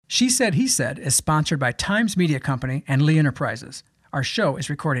She Said, He Said is sponsored by Times Media Company and Lee Enterprises. Our show is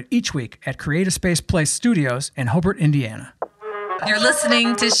recorded each week at Creative Space Place Studios in Hobart, Indiana. You're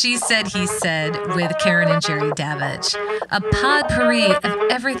listening to She Said, He Said with Karen and Jerry Davidge, a potpourri of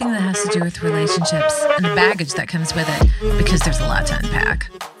everything that has to do with relationships and the baggage that comes with it, because there's a lot to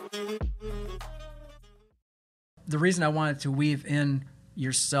unpack. The reason I wanted to weave in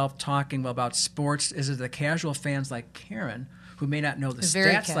yourself talking about sports is that the casual fans like Karen, who may not know the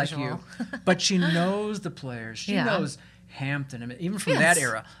Very stats like you, but she knows the players. She knows Hampton, I mean, even from that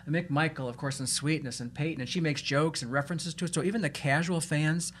era. And McMichael, of course, and Sweetness and Peyton, and she makes jokes and references to it. So even the casual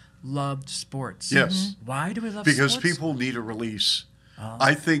fans loved sports. Yes. Why do we love Because sports? people need a release.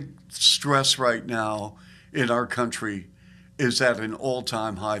 I think stress right now in our country is at an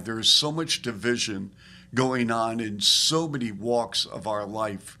all-time high. There is so much division going on in so many walks of our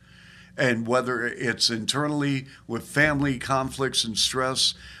life. And whether it's internally with family conflicts and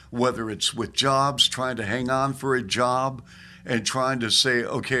stress, whether it's with jobs, trying to hang on for a job and trying to say,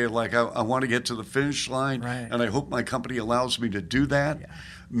 okay, like I want to get to the finish line, and I hope my company allows me to do that. Yeah.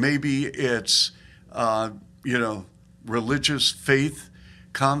 Maybe it's, religious faith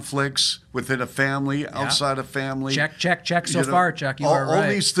conflicts within a family, outside a family. Check so far, Chuck. You are right. All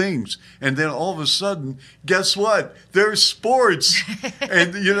these things. And then all of a sudden, guess what? There's sports.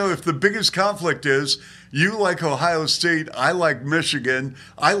 And, if the biggest conflict is you like Ohio State, I like Michigan,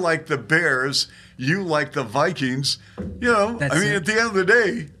 I like the Bears, you like the Vikings, at the end of the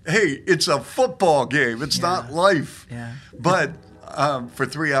day, hey, it's a football game. It's not life. Yeah. But for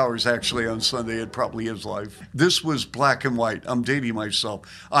 3 hours, actually, on Sunday, it probably is life. This was black and white. I'm dating myself.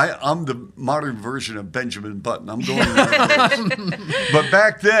 I'm the modern version of Benjamin Button. I'm going But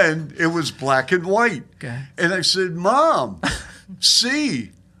back then, it was black and white. Okay. And I said, Mom,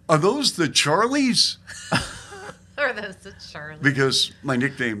 see, are those the Charlies? Or those the Charlie? Because my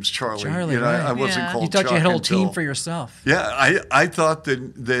nickname's Charlie. Charlie, I wasn't called You thought Chuck you had a whole until, team for yourself. Yeah, I thought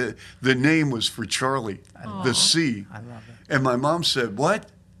the name was for Charlie, the C. I love it. And my mom said, what?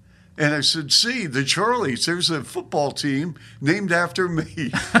 And I said, see, the Charlies, there's a football team named after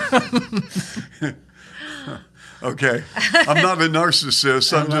me. Okay. I'm not a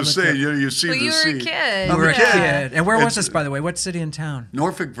narcissist. I'm just saying, you see the C. You were a kid. You were a kid. And where was this, by the way? What city and town?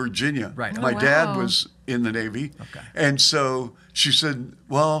 Norfolk, Virginia. Right. My dad was in the Navy. Okay. And so she said,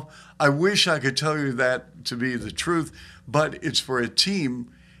 well, I wish I could tell you that to be the truth, but it's for a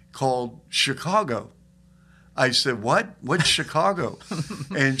team called Chicago. I said, what? What's Chicago?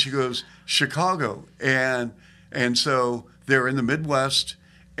 And she goes, Chicago. And so they're in the Midwest,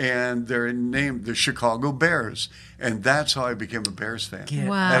 and they're named the Chicago Bears. And that's how I became a Bears fan.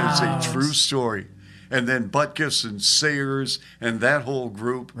 Wow. That is a true story. And then Butkus and Sayers and that whole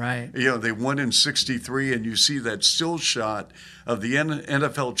group. Right. They won in '63, and you see that still shot of the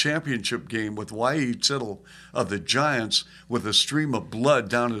NFL championship game with Y.E. Tittle of the Giants with a stream of blood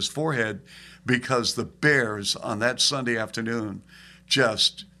down his forehead because the Bears on that Sunday afternoon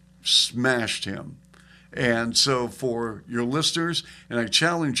just smashed him. And so for your listeners, and I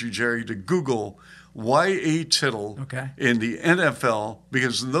challenge you, Jerry, to Google Y.A. Tittle in the NFL,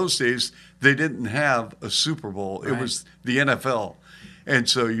 because in those days they didn't have a Super Bowl. It was the NFL. And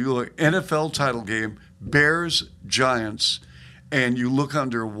so you look NFL title game, Bears, Giants, and you look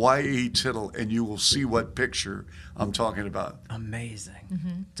under Y.A. Tittle, and you will see what picture I'm talking about. Amazing.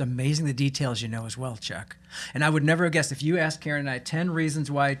 Mm-hmm. It's amazing the details you know as well, Chuck. And I would never have guessed, if you asked Karen and I 10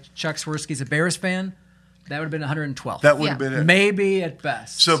 reasons why Chuck Swirsky's a Bears fan, that would have been 112. That would have been it. Maybe at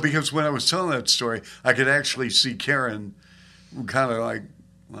best. So because when I was telling that story, I could actually see Karen kind of like,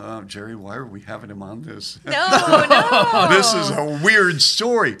 Jerry, why are we having him on this? No. This is a weird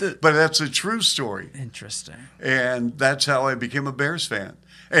story, but that's a true story. Interesting. And that's how I became a Bears fan.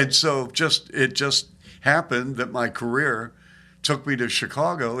 And so it just happened that my career took me to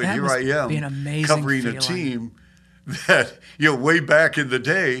Chicago, and here I am covering a team that, way back in the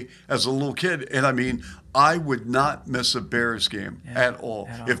day as a little kid. And I mean, I would not miss a Bears game at all.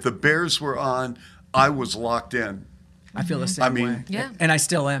 If the Bears were on, I was locked in. I feel the same way. Yeah. And I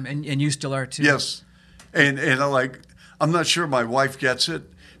still am, and you still are too. Yes. And I'm not sure my wife gets it,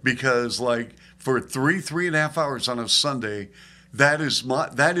 because for 3.5 hours on a Sunday, that is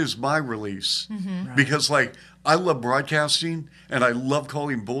my release. Mm-hmm. Right. Because I love broadcasting and I love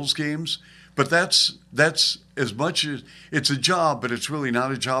calling Bulls games, but that's as much as it's a job, but it's really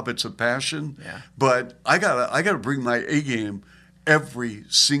not a job, it's a passion. Yeah. But I gotta bring my A game every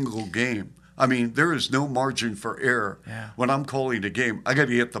single game. I mean, there is no margin for error when I'm calling a game. I got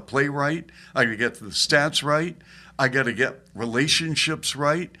to get the play right. I got to get the stats right. I got to get relationships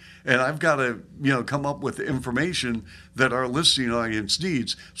right. And I've got to, come up with information that our listening audience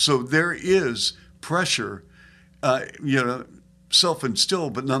needs. So there is pressure,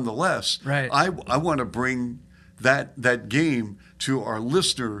 self-instilled, but nonetheless, I want to bring that game to our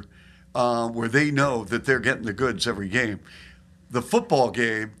listener where they know that they're getting the goods every game. The football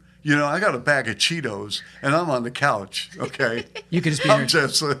game, I got a bag of Cheetos and I'm on the couch, okay? You could just be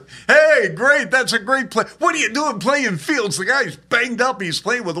hey, great, that's a great play. What are you doing playing fields? The guy's banged up, he's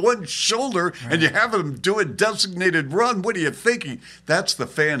playing with one shoulder, and you have him do a designated run. What are you thinking? That's the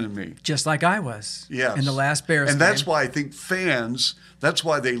fan in me. Just like I was in the last Bears game. And that's why I think fans, that's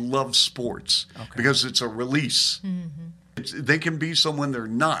why they love sports, because it's a release. Mm-hmm. They can be someone they're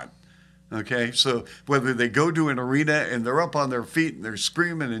not. Okay, so whether they go to an arena and they're up on their feet and they're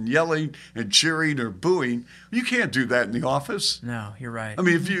screaming and yelling and cheering or booing, you can't do that in the office. No, you're right. I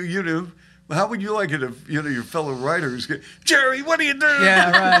mean, if how would you like it if your fellow writers get, Jerry, what are you doing?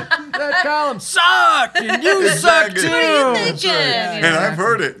 Yeah, right. That column sucked, and you suck too. What are you thinking? And I've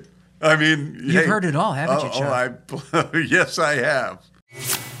heard it. I mean, you've heard it all, haven't you, Chuck? Yes, I have.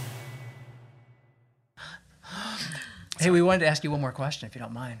 Hey, we wanted to ask you one more question, if you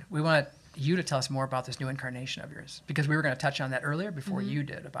don't mind. We want you to tell us more about this new incarnation of yours, because we were going to touch on that earlier before you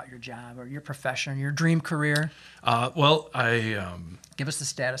did, about your job or your profession, your dream career. Give us the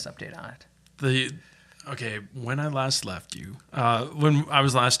status update on it. When I last left you, when I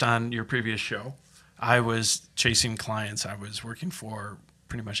was last on your previous show, I was chasing clients. I was working for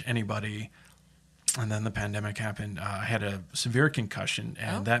pretty much anybody, and then the pandemic happened. I had a severe concussion,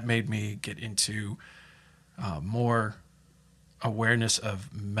 and that made me get into more awareness of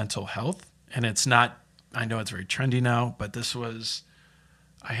mental health. And it's not, I know it's very trendy now, but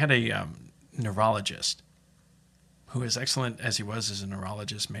I had a neurologist who, as excellent as he was as a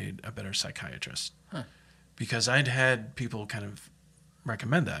neurologist, made a better psychiatrist. Because I'd had people kind of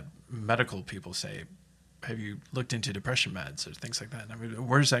recommend that. Medical people say, have you looked into depression meds or things like that? And I mean,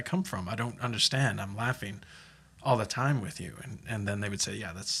 where does that come from? I don't understand. I'm laughing all the time with you. And then they would say,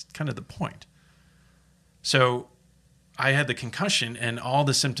 yeah, that's kind of the point. So I had the concussion, and all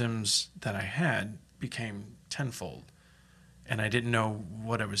the symptoms that I had became tenfold. And I didn't know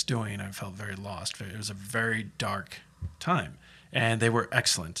what I was doing. I felt very lost. It was a very dark time. And they were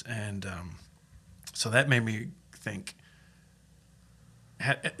excellent. And so that made me think,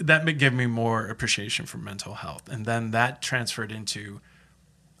 that gave me more appreciation for mental health. And then that transferred into,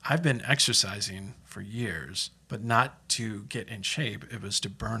 I've been exercising for years, but not to get in shape. It was to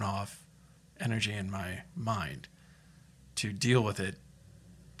burn off energy in my mind, to deal with it.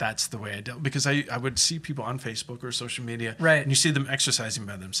 That's the way I dealt, because I would see people on Facebook or social media, and you see them exercising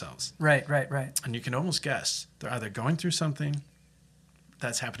by themselves. Right. And you can almost guess they're either going through something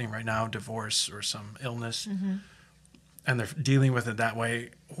that's happening right now, divorce or some illness, and they're dealing with it that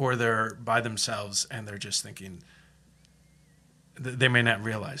way, or they're by themselves and they're just thinking, they may not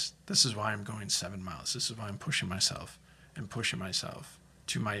realize, this is why I'm going 7 miles. This is why I'm pushing myself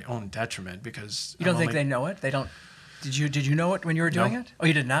to my own detriment, because you don't think they know it? They don't. Did you know it when you were doing it? Oh,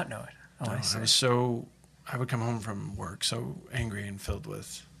 you did not know it. Oh, no, I would come home from work so angry and filled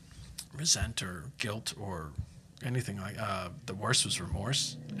with resent or guilt or anything like. The worst was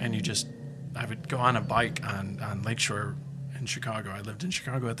remorse, and I would go on a bike on Lakeshore in Chicago. I lived in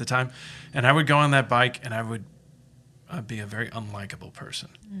Chicago at the time, and I would go on that bike, and I would be a very unlikable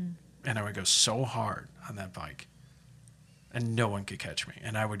person, and I would go so hard on that bike, and no one could catch me.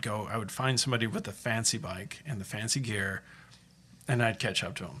 And I would find somebody with a fancy bike and the fancy gear, and I'd catch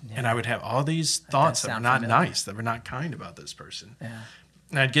up to them. Yeah. And I would have all these thoughts that were not nice, that were not kind about this person. Yeah.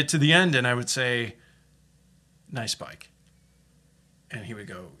 And I'd get to the end and I would say, nice bike. And he would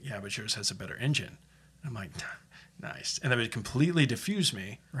go, yeah, but yours has a better engine. And I'm like, nice. And that would completely diffuse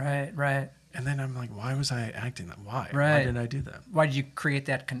me. Right. And then I'm like, why was I acting that? Why? Right. Why did I do that? Why did you create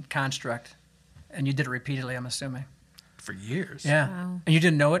that construct? And you did it repeatedly, I'm assuming. For years. Yeah. Wow. And you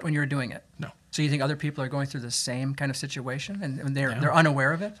didn't know it when you were doing it? No. So you think other people are going through the same kind of situation and they're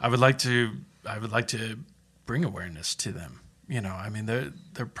unaware of it? I would like to bring awareness to them. I mean,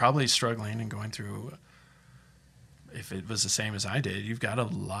 they're probably struggling and going through, if it was the same as I did, you've got a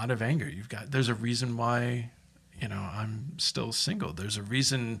lot of anger. There's a reason why, I'm still single. There's a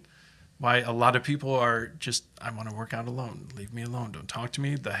reason why a lot of people are just, I want to work out alone. Leave me alone. Don't talk to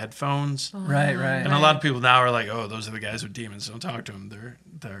me. The headphones. Right. And a lot of people now are like, oh, those are the guys with demons. Don't talk to them.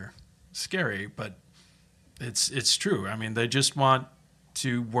 They're scary, but it's true. I mean, they just want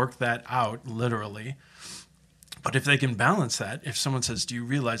to work that out, literally, But if they can balance that, if someone says, do you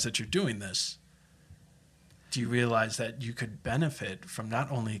realize that you're doing this? Do you realize that you could benefit from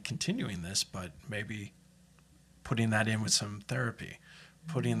not only continuing this, but maybe putting that in with some therapy,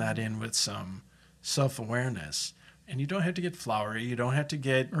 putting that in with some self-awareness? And you don't have to get flowery. You don't have to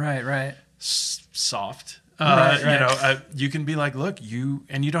get soft. You can be like, look,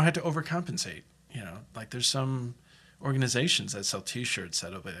 and you don't have to overcompensate. Like there's some organizations that sell T-shirts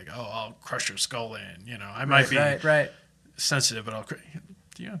that'll be like, oh, I'll crush your skull in. I might be sensitive, but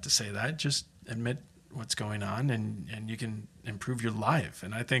you don't have to say that. Just admit what's going on, and you can improve your life.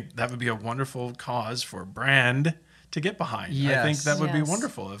 And I think that would be a wonderful cause for a brand to get behind. Yes. I think that would be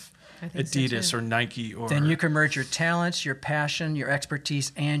wonderful if Adidas or Nike or... Then you can merge your talents, your passion, your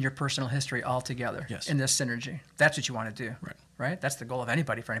expertise, and your personal history all together in this synergy. That's what you want to do, right? That's the goal of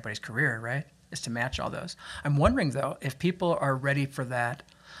anybody for anybody's career, right? Is to match all those. I'm wondering, though, if people are ready for that.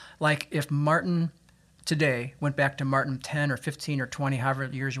 Like if Martin today went back to Martin 10 or 15 or 20, however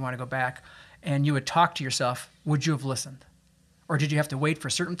years you want to go back, and you would talk to yourself, would you have listened? Or did you have to wait for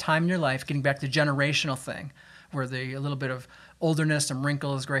a certain time in your life, getting back to the generational thing, where a little bit of olderness, some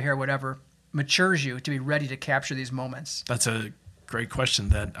wrinkles, gray hair, whatever, matures you to be ready to capture these moments? That's a great question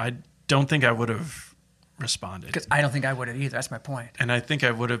that I don't think I would have responded. Because I don't think I would have either. That's my point. And I think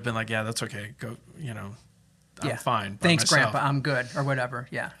I would have been like, yeah, that's okay. Go, I'm fine. Thanks, Grandpa. I'm good, or whatever.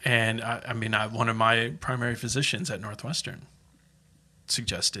 Yeah. And one of my primary physicians at Northwestern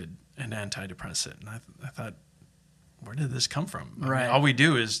suggested an antidepressant. And I thought, where did this come from? I mean, all we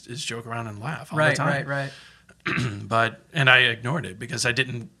do is joke around and laugh all the time. Right. And I ignored it because I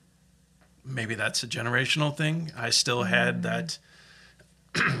didn't, maybe that's a generational thing. I still had that,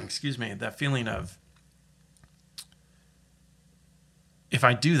 that feeling of, if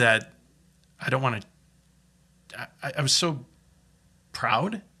I do that, I don't want to, I was so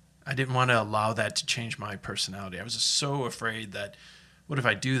proud. I didn't want to allow that to change my personality. I was just so afraid that, what if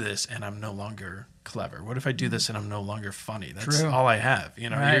I do this and I'm no longer clever? What if I do this and I'm no longer funny? That's all I have. You're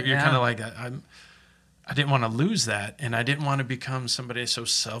kind of like, I didn't want to lose that, and I didn't want to become somebody so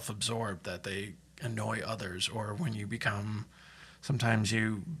self-absorbed that they annoy others, or when you become, sometimes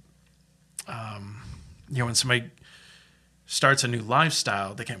when somebody starts a new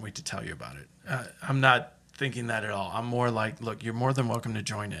lifestyle, they can't wait to tell you about it. I'm not thinking that at all. I'm more like, look, you're more than welcome to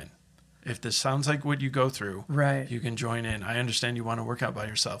join in. If this sounds like what you go through, you can join in. I understand you want to work out by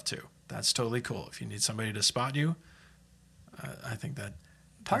yourself too. That's totally cool. If you need somebody to spot you, I think that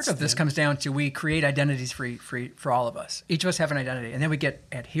part of this comes down to we create identities for all of us. Each of us have an identity, and then we get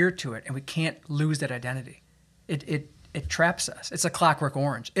adhered to it, and we can't lose that identity. It traps us. It's a clockwork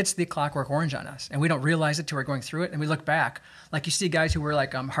orange. It's the clockwork orange on us, and we don't realize it till we're going through it, and we look back. Like you see guys who wear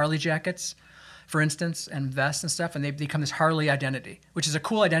like Harley jackets, for instance, and vests and stuff, and they become this Harley identity, which is a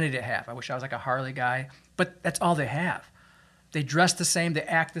cool identity to have. I wish I was like a Harley guy, but that's all they have. They dress the same, they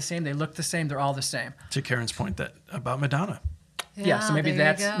act the same, they look the same, they're all the same. To Karen's point about Madonna. Yeah, so maybe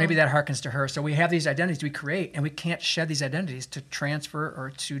that harkens to her. So we have these identities we create, and we can't shed these identities to transfer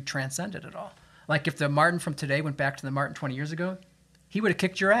or to transcend it at all. Like if the Martin from today went back to the Martin 20 years ago, he would have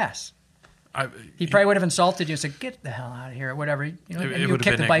kicked your ass. He probably would have insulted you and said, "Get the hell out of here," or whatever. And you would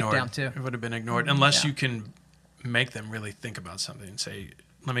kick the bike down too. It would have been ignored unless you can make them really think about something and say,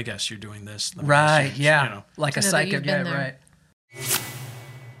 "Let me guess, you're doing this." Like a psychic. Yeah, right.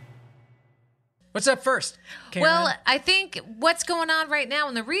 What's up first, Karen? Well, I think what's going on right now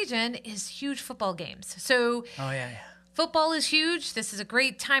in the region is huge football games. So football is huge. This is a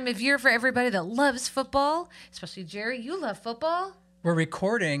great time of year for everybody that loves football, especially Jerry. You love football. We're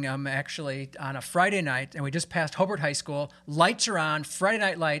recording actually on a Friday night, and we just passed Hobart High School. Lights are on, Friday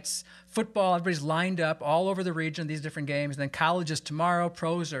night lights, football, everybody's lined up all over the region, these different games. And then college is tomorrow,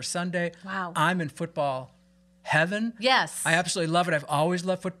 pros are Sunday. Wow. I'm in football heaven. Yes. I absolutely love it. I've always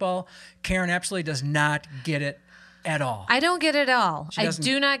loved football. Karen absolutely does not get it at all. I don't get it at all. I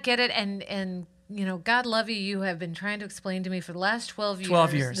do not get it. And God love you. You have been trying to explain to me for the last 12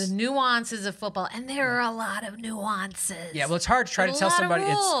 years the nuances of football. And there are a lot of nuances. Yeah, well, it's hard to try to tell somebody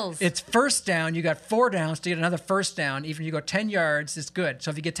it's first down. You got 4 downs to get another first down. Even if you go 10 yards, it's good.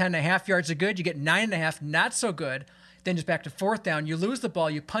 So if you get 10.5 yards of good, you get 9.5, not so good. Then just back to 4th down. You lose the ball,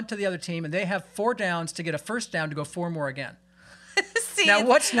 you punt to the other team, and they have 4 downs to get a first down to go 4 more again. See, now,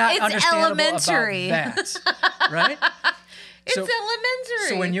 what's not understandable elementary. about that, right? It's elementary.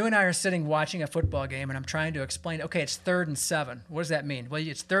 So when you and I are sitting watching a football game, and I'm trying to explain, okay, it's 3rd and 7. What does that mean? Well,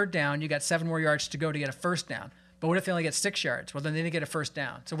 it's 3rd down. You got 7 more yards to go to get a first down. But what if they only get 6 yards? Well, then they didn't get a first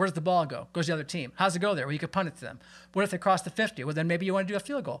down. So where's the ball go? Goes to the other team. How's it go there? Well, you could punt it to them. What if they cross the 50? Well, then maybe you want to do a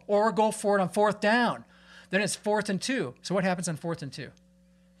field goal. Or go for it on 4th down. Then it's 4th and 2. So what happens on 4th and 2?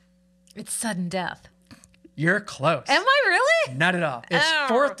 It's sudden death. You're close. Am I really? Not at all. It's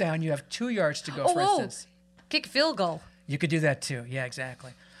fourth down. You have 2 yards to go, for instance. Kick field goal. You could do that too. Yeah,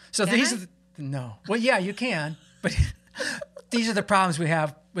 exactly. So Can these I? are no. Well, yeah, you can, but these are the problems we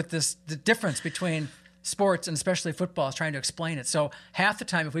have with this. The difference between sports and especially football is trying to explain it. So half the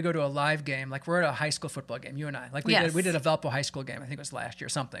time, if we go to a live game, like we're at a high school football game, you and I, like we did a Valpo High School game. I think it was last year or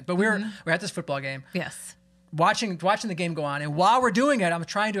something. But we're at this football game. Yes. Watching the game go on, and while we're doing it, I'm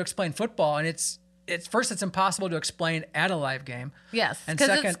trying to explain football, and it's first it's impossible to explain at a live game. Yes, and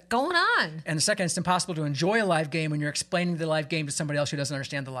because second, it's going on. And second, it's impossible to enjoy a live game when you're explaining the live game to somebody else who doesn't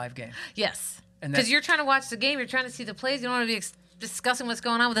understand the live game. Yes, And because you're trying to watch the game, you're trying to see the plays. You don't want to be discussing what's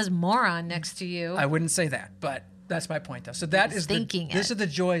going on with this moron next to you. I wouldn't say that, but that's my point, though. So that is these are the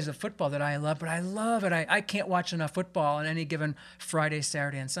joys of football that I love, but I love it. I can't watch enough football on any given Friday,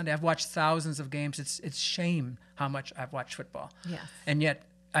 Saturday, and Sunday. I've watched thousands of games. It's shame how much I've watched football. Yes. And yet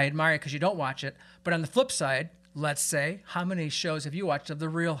I admire it because you don't watch it. But on the flip side, let's say, how many shows have you watched of The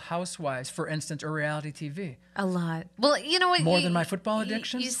Real Housewives, for instance, or reality TV? A lot. Well, you know what? More than my football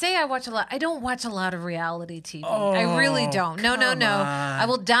addiction? You say I watch a lot. I don't watch a lot of reality TV. Oh, I really don't. No. come on. I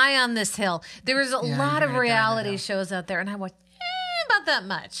will die on this hill. There is a Yeah, lot you're of gonna die on that reality hill. shows out there, and I watch about that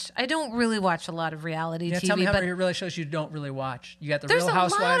much. I don't really watch a lot of reality Yeah, TV. tell me how but many reality shows you don't really watch. You got The there's Real a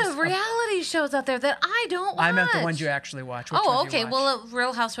Housewives. lot of reality shows out there that I don't watch. I meant the ones you actually watch. Which Oh, ones do you okay. watch? Well,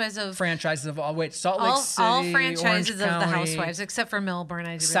 Real Housewives of franchises of Salt Lake City, all Orange franchises of the County, Housewives, except for Melbourne. I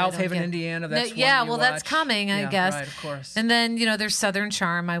really South don't Haven, get. Indiana. That's one yeah. you Well, that's watch. coming, I Yeah, guess. right, of course. And then there's Southern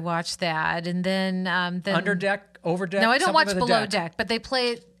Charm. I watch that, and then Under Deck, Over Deck. No, I don't something watch with a Below Deck, but they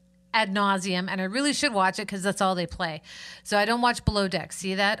play it ad nauseum, and I really should watch it because that's all they play. So I don't watch Below Deck.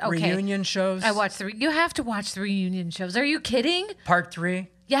 See that? Okay. Reunion shows. I watch you have to watch the reunion shows. Are you kidding? Part 3,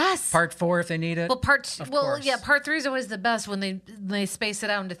 Yes. Part 4 if they need it. Well, part 3 is always the best when they space it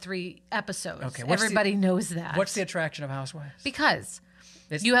out into 3 episodes. Okay, Everybody knows that. What's the attraction of Housewives? Because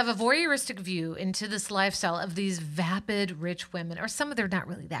you have a voyeuristic view into this lifestyle of these vapid rich women, or some of them are not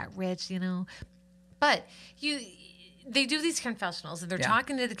really that rich, but they do these confessionals and they're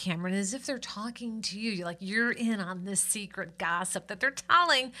talking to the camera, and as if they're talking to you, you're in on this secret gossip that they're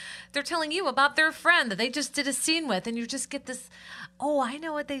telling you about their friend that they just did a scene with, and you just get this, I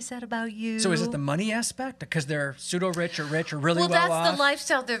know what they said about you. So is it the money aspect because they're pseudo rich or really well that's off? the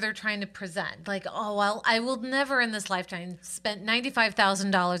lifestyle that they're trying to present. I will never in this lifetime spend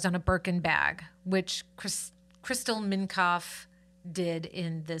 $95,000 on a Birkin bag, which Crystal Minkoff did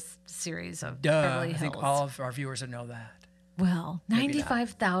in this series of Beverly Hills. I think all of our viewers would know that. Well,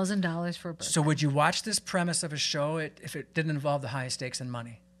 $95,000 for a Birkin. So would you watch this premise of a show if it didn't involve the high stakes and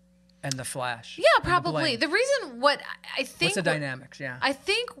money and the flash? Yeah, probably. The reason I think... What's the dynamics? Yeah. I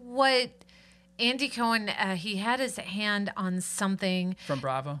think what Andy Cohen, he had his hand on something... From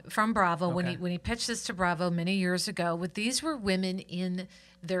Bravo? From Bravo, Okay. when he pitched this to Bravo many years ago. These were women in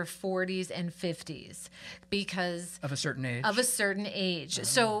their 40s and 50s because Of a certain age.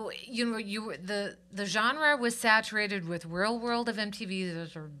 So the genre was saturated with Real World of MTV.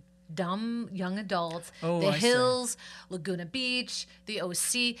 Those are dumb young adults. I see. Hills, Laguna Beach, the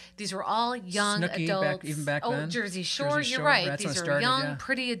OC. These were all young Snooki, adults. even back then? Jersey Shore. Jersey You're Shore, right. that's when These it are started, young, yeah.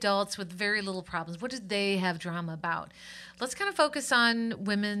 pretty adults with very little problems. What did they have drama about? Let's kind of focus on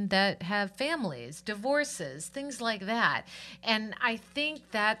women that have families, divorces, things like that. And I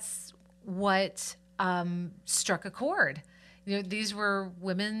think that's what struck a chord. These were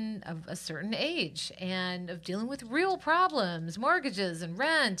women of a certain age and of dealing with real problems, mortgages and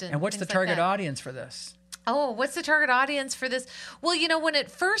rent. And what's the things target like that. audience for this? Oh, what's the target audience for this? Well, when it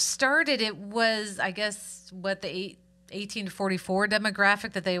first started, it was, I guess, the 18 to 44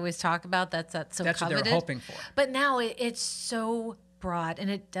 demographic that they always talk about. That's so That's coveted. what they're hoping for. But now it's so broad,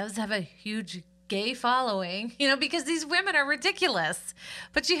 and it does have a huge gay following, because these women are ridiculous.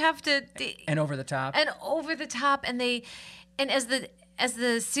 But you have to... And over the top. And as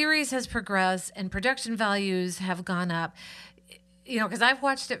the series has progressed and production values have gone up, because I've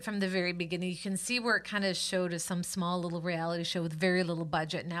watched it from the very beginning, you can see where it kind of showed as some small little reality show with very little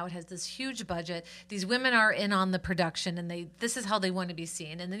budget. Now it has this huge budget. These women are in on the production, and this is how they want to be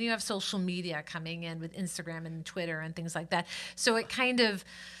seen. And then you have social media coming in with Instagram and Twitter and things like that. So it kind of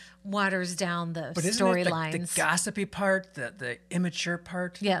waters down the storylines. The gossipy part, the immature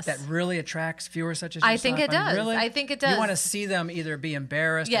part, yes, that really attracts viewers such as yourself? I think it does. Really? I think it does. You want to see them either be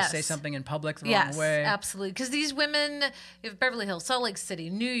embarrassed or say something in public the wrong way? Yes, absolutely. Because these women, Beverly Hills, Salt Lake City,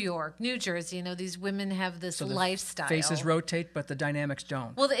 New York, New Jersey, these women have this lifestyle. Faces rotate, but the dynamics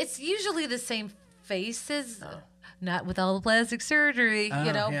don't. Well, it's usually the same faces, not with all the plastic surgery,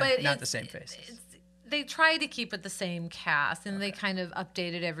 but not the same faces. They try to keep it the same cast, and they kind of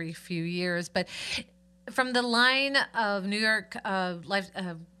update it every few years. But from the line of New York,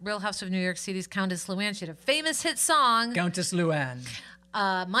 Real House of New York City's Countess Luann. She had a famous hit song, Countess Luann.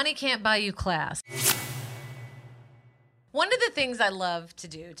 Money Can't Buy You Class. One of the things I love to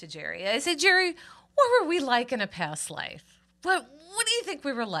do to Jerry, I say, Jerry, what were we like in a past life? What do you think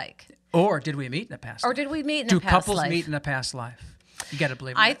we were like? Or did we meet in a past life? Or did we meet in Do a past couples life? meet in a past life? You got to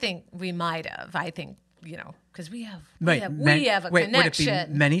believe I it. think we might have. I think, because we have Wait, a Would connection.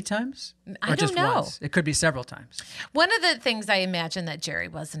 it be many times? I Or don't just know. once? It could be several times. One of the things I imagine that Jerry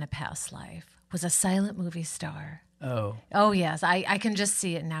was in a past life was a silent movie star. Oh. Oh, yes. I can just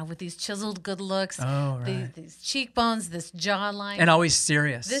see it now with these chiseled good looks, Oh, right. these cheekbones, this jawline. And always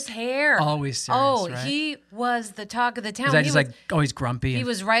serious. this hair. Always serious, Oh, right? he was the talk of the town. Is that He just was, like always grumpy? he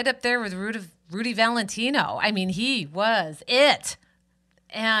was right up there with Rudy Valentino. I mean, he was it.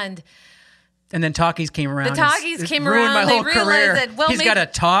 And and then talkies came around. talkies It's came ruined around. My They whole realized career. that, well, he's maybe- got to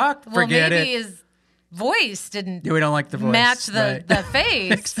talk. well, Forget maybe it. his voice didn't Yeah, we don't like the voice. match the, right. the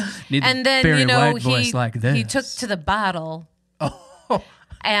face. Need And then, Barry you know, White voice like this. he took to the bottle. Oh.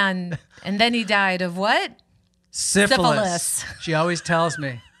 And then he died of what? Syphilis. Syphilis. She always tells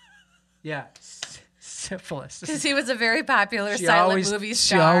me. Yeah. Syphilis. Because he was a very popular She silent always, movie She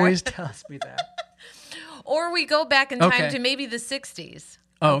star. always tells me that. Or we go back in time Okay. to maybe the 60s.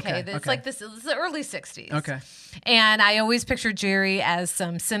 Oh, okay, It's okay. like this. It's the early 60s. Okay. And I always picture Jerry as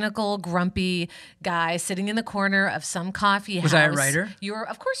some cynical, grumpy guy sitting in the corner of some coffee house. Was I a writer?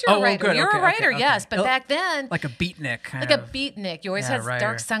 Of course you're Oh, a writer. good. You're Okay, a writer, okay, yes. okay. But back then, Like a beatnik kind like of. a beatnik. You always Yeah, had writer.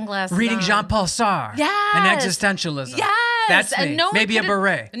 dark sunglasses Reading on. Jean-Paul Sartre. Yes. And existentialism. Yes. That's me. And no one Maybe a could've-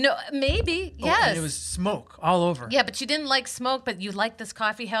 beret. No, maybe. Oh, Yes. and it was smoke all over. Yeah, but you didn't like smoke, but you liked this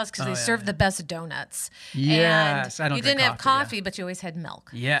coffee house because they yeah, served the best donuts. Yes, and I don't you drink didn't have coffee, coffee, but you always had milk.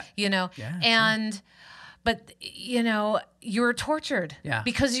 Yeah. You know? Yeah, And, but, you know, you were tortured. Yeah.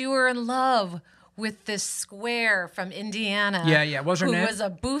 Because you were in love with this square from Indiana. Yeah, yeah. What was her who name? was a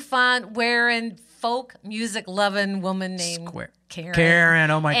bouffant wearing, folk music loving woman named Karen.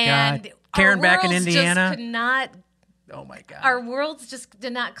 Karen, oh my And God. Karen our back in worlds Indiana? Just could not Oh my God. our worlds just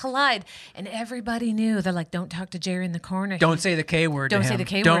did not collide, and everybody knew. They're like, "Don't talk to Jerry in the corner. Don't say the K word. Don't to say him. the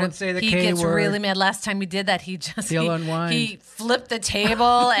K word. Don't say the he K gets word. really mad. Last time we did that, he just He'll unwind. he flipped the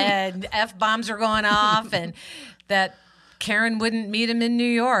table, and f bombs were going off, and that Karen wouldn't meet him in New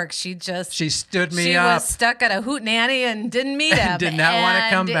York. She stood me she up. was stuck at a hootenanny and didn't meet him. Did not wanna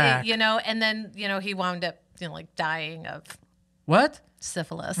come And, back. You know, and then he wound up like dying of What?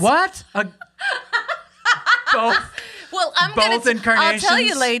 syphilis. What? Both. Well, I'm Both gonna. I'll tell you,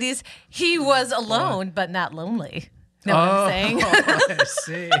 incarnations? ladies, he was alone, but not lonely. Know what I'm saying? I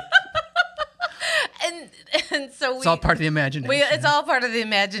see. and so It's all part of the imagination. it's all part of the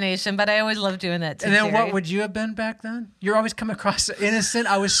imagination. But I always love doing that. To And then Jerry. what would you have been back then? You're always coming across innocent.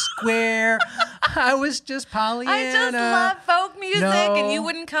 I was square. I was just Pollyanna. I just love folk music, and you No.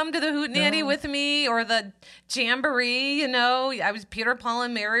 wouldn't come to the hootenanny No. with me or the jamboree. You know, I was Peter, Paul,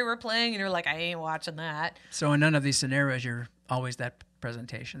 and Mary were playing, and you're like, I ain't watching that. So in none of these scenarios, you're always that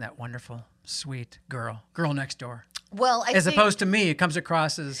presentation, that wonderful, sweet girl next door. Well, As opposed to me, it comes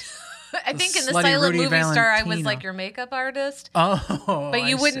across as, I think in the slutty silent Rudy movie star, I was Valentino. like your makeup artist. oh. But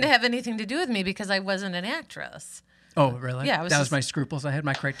you I wouldn't see. have anything to do with me because I wasn't an actress. Oh, really? Yeah, I was that was just- my scruples. I had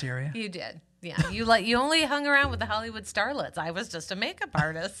my criteria. You did. Yeah. You only hung around with the Hollywood starlets. I was just a makeup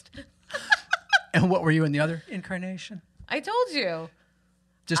artist. And what were you in the other incarnation? I told you.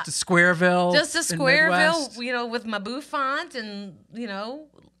 Just a Squareville. Just a in Squareville, Midwest? with my bouffant and,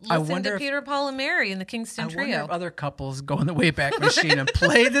 I listen wonder to if- Peter, Paul, and Mary in the I Kingston wonder Trio. if other couples go in the Wayback Machine and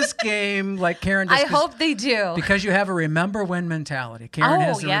play this game like Karen does. I 'cause- hope they do. Because you have a remember when mentality. Karen Oh,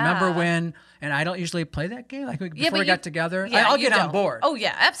 has a yeah. remember when, and I don't usually play that game. Like before but we got together, yeah, I'll you get on don't. board. Oh,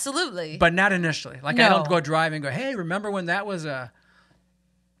 yeah, absolutely. But not initially. Like I No. don't go driving and go, hey, remember when that was a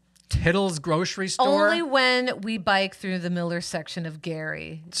Tittle's grocery store? Only when we bike through the Miller section of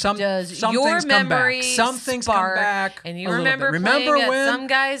Gary Some does things your come back. memory Some things come spark, back and a you little remember bit. playing Remember at when? some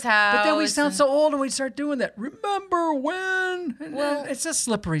guy's house. But then we sound and- so old and we start doing that. Remember when? And Well- it's a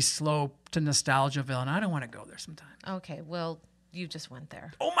slippery slope to Nostalgiaville, and I don't want to go there sometimes. Okay, well, you just went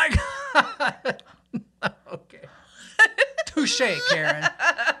there. Oh my God. Okay. Touche, Karen.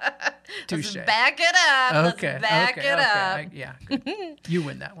 Touche. Let's back it up. Okay. Let's back okay, it okay. up. Yeah. Good. You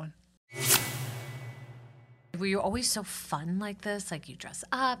win that one. Were you always so fun like this? Like you dress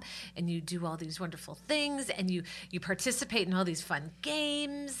up and you do all these wonderful things and you participate in all these fun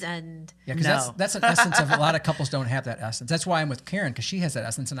games and Yeah, because that's an essence of a lot of couples don't have that essence. That's why I'm with Karen, because she has that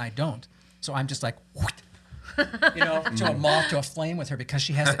essence and I don't. So I'm just like, what? to a moth, to a flame with her because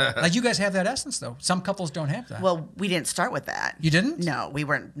she has it. Like you guys have that essence though. Some couples don't have that. Well, we didn't start with that. You didn't? No, we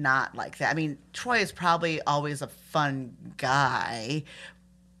were not like that. I mean, Troy is probably always a fun guy.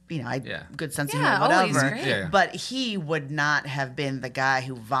 Good sense of humor, always whatever. great. Yeah. But he would not have been the guy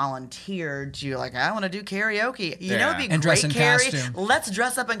who volunteered to I want to do karaoke. You know, it'd be And great, dress in Carrie. costume. Let's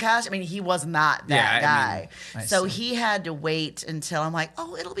dress up in costume. I mean, he was not that guy. I So see. he had to wait until I'm like,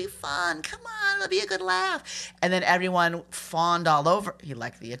 oh, it'll be fun. Come on, it'll be a good laugh. And then everyone fawned all over. He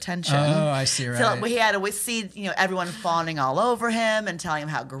liked the attention. Oh, I see, So right. we had to see, everyone fawning all over him and telling him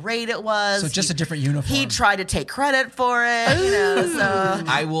how great it was. So just a different uniform. He tried to take credit for it, so.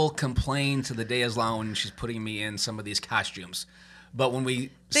 I will complain to the day is long when she's putting me in some of these costumes. But when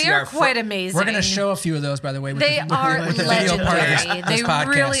we They see are our quite amazing. We're going to show a few of those, by the way. With They the, are with the video part of this, legendary. this They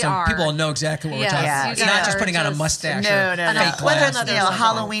podcast, really so are. people will know exactly what Yes, we're talking you about. It's not guys just are putting on a just- mustache No, or no, An no. fake Whether glasses. it's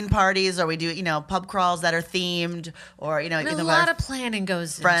Halloween parties or we do phob crawls that are themed or I mean, a either lot our of planning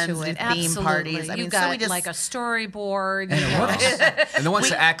goes friends into do it. theme Absolutely. parties. I You mean, got so we just- like a storyboard. And it works. And then once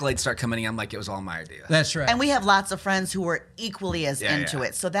the accolades start coming in, I'm like, it was all my idea. That's right. And we have lots of friends who are equally as Yeah, into yeah.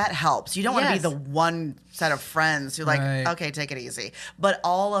 it, so that helps. You don't want to be Yes. the one set of friends who Right. okay, take it easy. But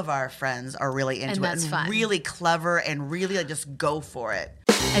all of our friends are really into And it that's fun. really clever and really just go for it.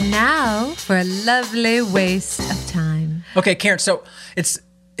 And now for a lovely waste of time. Okay, Karen. So it's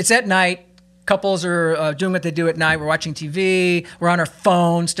at night. Couples are doing what they do at night. We're watching TV. We're on our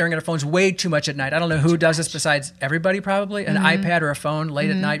phones, staring at our phones way too much at night. I don't know who does this besides everybody, probably. An iPad or a phone late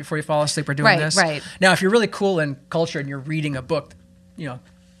at night before you fall asleep. We're doing Right, this. right. Now, if you're really cool and cultured and you're reading a book,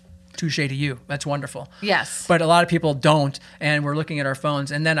 touche to you. That's wonderful. Yes. But a lot of people don't, and we're looking at our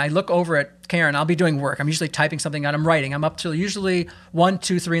phones. And then I look over at Karen. I'll be doing work. I'm usually typing something out. I'm writing. I'm up till usually 1,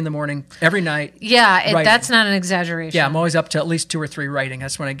 2, 3 in the morning every night. Yeah, writing. that's not an exaggeration. Yeah, I'm always up to at least 2 or 3 writing.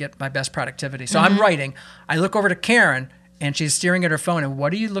 That's when I get my best productivity. So I'm writing. I look over to Karen, and she's staring at her phone. And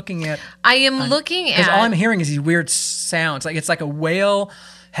what are you looking at? I am looking Because at. all I'm hearing is these weird sounds. Like it's like a whale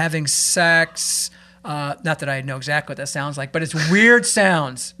having sex. Not that I know exactly what that sounds like, but it's weird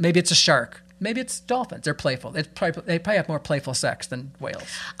sounds. Maybe it's a shark. Maybe it's dolphins. They're playful. They probably have more playful sex than whales.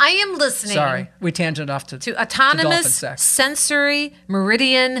 I am listening. Sorry, we tangent off to To dolphin autonomous sex. sensory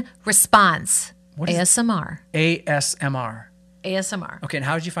meridian response. What is ASMR. ASMR. ASMR. Okay, and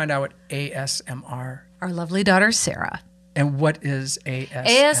how did you find out what ASMR? Our lovely daughter Sarah. And what is ASMR?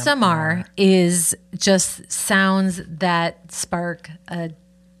 ASMR is just sounds that spark A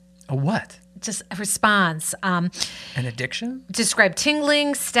what? just a response. An addiction? Describe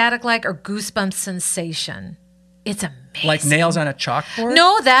tingling, static-like, or goosebump sensation. It's amazing. Like nails on a chalkboard?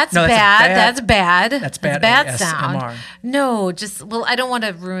 No, that's No, bad. That's bad. That's bad bad ASMR. sound. No, I don't want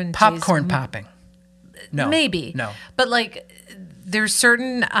to ruin Popcorn Jay's- popping. No. Maybe. No. But there's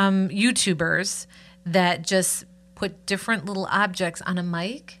certain YouTubers that just put different little objects on a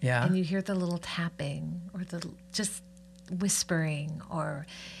mic. Yeah. And you hear the little tapping or the just whispering or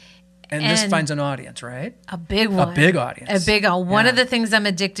And this And- finds an audience, right? a big one. A big audience. A big one. One Yeah. of the things I'm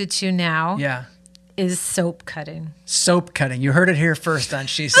addicted to now Yeah. is soap cutting. Soap cutting. You heard it here first on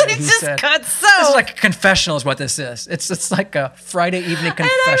She Said, I He just Said. cut This soap. is like a confessional is what this is. It's like a Friday evening confessional.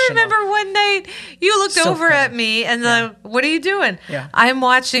 And I remember one night you looked Soap over cutting. at me and what are you doing? Yeah. I'm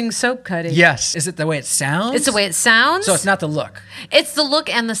watching soap cutting. Yes. Is it the way it sounds? It's the way it sounds. So it's not the look. It's the look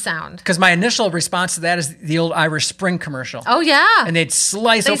and the sound. Because my initial response to that is the old Irish Spring commercial. Oh yeah. And they'd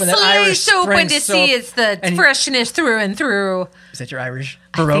slice they open the Irish slice Spring open to soap. see it's the and- freshness through and through. Is that your Irish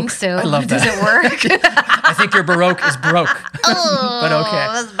I Baroque? think so. I love that. Does it work? I think your Baroque is broke. But okay.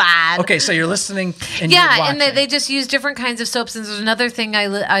 That's bad. Okay, so you're listening and Yeah, you're and watching. they just use different kinds of soaps. And there's another thing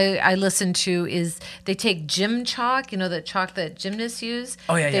I listen to is they take gym chalk, the chalk that gymnasts use.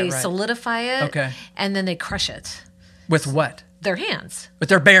 Oh, yeah, They right. solidify it. Okay. And then they crush it. With what? Their hands. With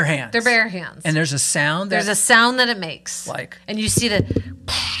their bare hands. Their bare hands. And there's a sound. There's a sound that it makes. Like? And you see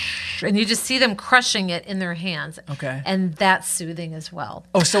and you just see them crushing it in their hands. Okay. And that's soothing as well.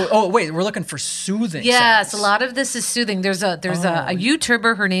 Wait, we're looking for soothing. Yes, sounds. a lot of this is soothing. There's a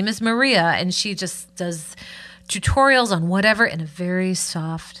YouTuber, her name is Maria, and she just does tutorials on whatever in a very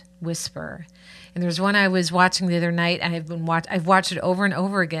soft whisper. And there's one I was watching the other night, and I've watched it over and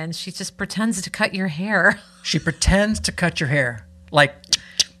over again. She just pretends to cut your hair. She pretends to cut your hair. Like,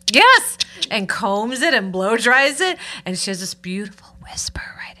 Yes, and combs it and blow dries it, and she has this beautiful whisper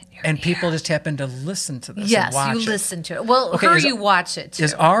right in your and ear. people just happen to listen to this Yes, and watch you it. listen to it. Well, Okay, you watch it too.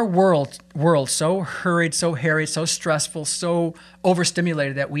 Is our world so hurried, so harried, so stressful, so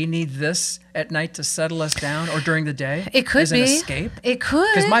overstimulated that we need this at night to settle us down, or during the day? It could as be. an escape? It could.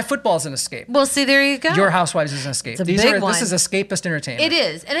 Because my football is an escape. Well, see, there you go. Your Housewives is an escape. It's a big one. This is escapist entertainment. It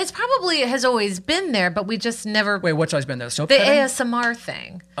is. And it's probably has always been there, but we just never. Wait, what's always been there? Soap The cutting? ASMR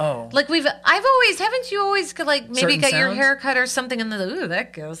thing. Oh. Like haven't you always like maybe Certain got your sounds? hair cut or something and ooh,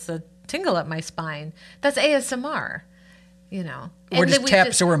 that goes a tingle up my spine. That's ASMR. You know. We're And just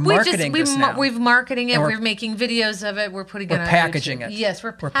then so we're marketing this now. We've marketing it. And We're making videos of it. We're putting it on packaging YouTube. it. Yes,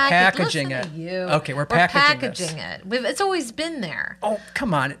 we're packaging Listen it. to you. Okay, we're packaging it. It's always been there. Oh,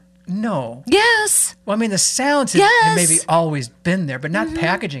 come on. No. Yes. Well, I mean, the sounds have maybe always been there, but not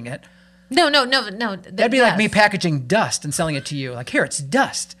packaging it. No. That'd be like me packaging dust and selling it to you. Like, here, it's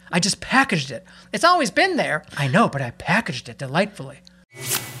dust. I just packaged it. It's always been there. I know, but I packaged it delightfully.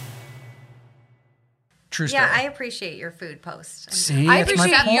 True story. Yeah, I appreciate your food post. See, I that's my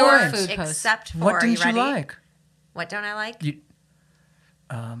appreciate your point. food post. Except for, What didn't are you ready? like? What don't I like?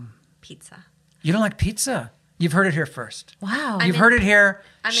 Pizza. You don't like pizza. You've heard it here first. Wow. You've heard it here.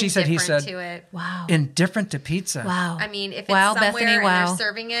 I'm She said, he indifferent said. to it. Wow. Indifferent to pizza. Wow. I mean, if it's Wow, somewhere Bethany, and wow. they're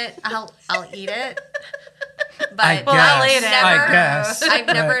serving it, I'll eat it. But I guess. I'll eat it. I guess. I've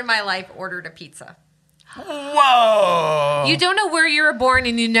never in my life ordered a pizza. Whoa. You don't know where you were born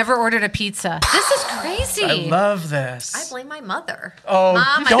and you never ordered a pizza. This is crazy. I love this. I blame my mother. Oh,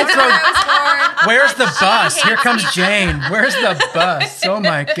 Mom, don't I know throw. where I was born. Where's the bus? Here hates comes pizza. Jane. Where's the bus? Oh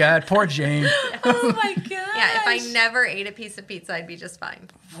my God, poor Jane. Oh my God. Yeah, if I never ate a piece of pizza, I'd be just fine.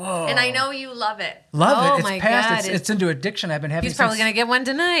 Whoa. And I know you love it. Love Oh it. my It's past. God, It's into addiction. I've been having. He's probably since- going to get one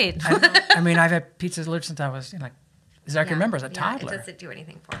tonight. I mean, I've had pizza delivered since I was like, as I can remember, as a It toddler. doesn't do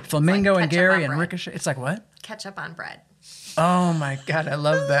anything for me. It's Flamingo like and ketchup on Gary and bread. Ricochet. It's like what? Ketchup on bread. Oh my God, I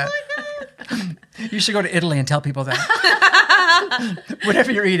love that. You should go to Italy and tell people that.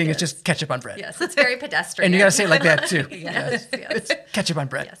 Whatever you're eating, it's just ketchup on bread. Yes, it's very pedestrian. And you got to say it like that too. Yes, yes. It's ketchup on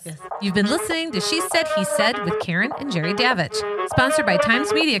bread. Yes. You've been listening to She Said, He Said with Karen and Jerry Davich, sponsored by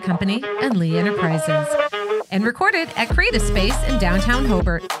Times Media Company and Lee Enterprises, and recorded at Creative Space in downtown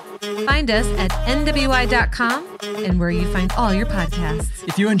Hobart. Find us at nwi.com and where you find all your podcasts.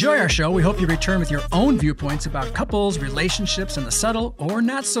 If you enjoy our show, we hope you return with your own viewpoints about couples, relationships, and the subtle or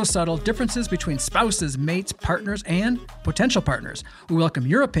not so subtle differences between spouses, mates, partners, and potential partners. We welcome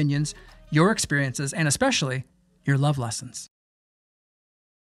your opinions, your experiences, and especially your love lessons.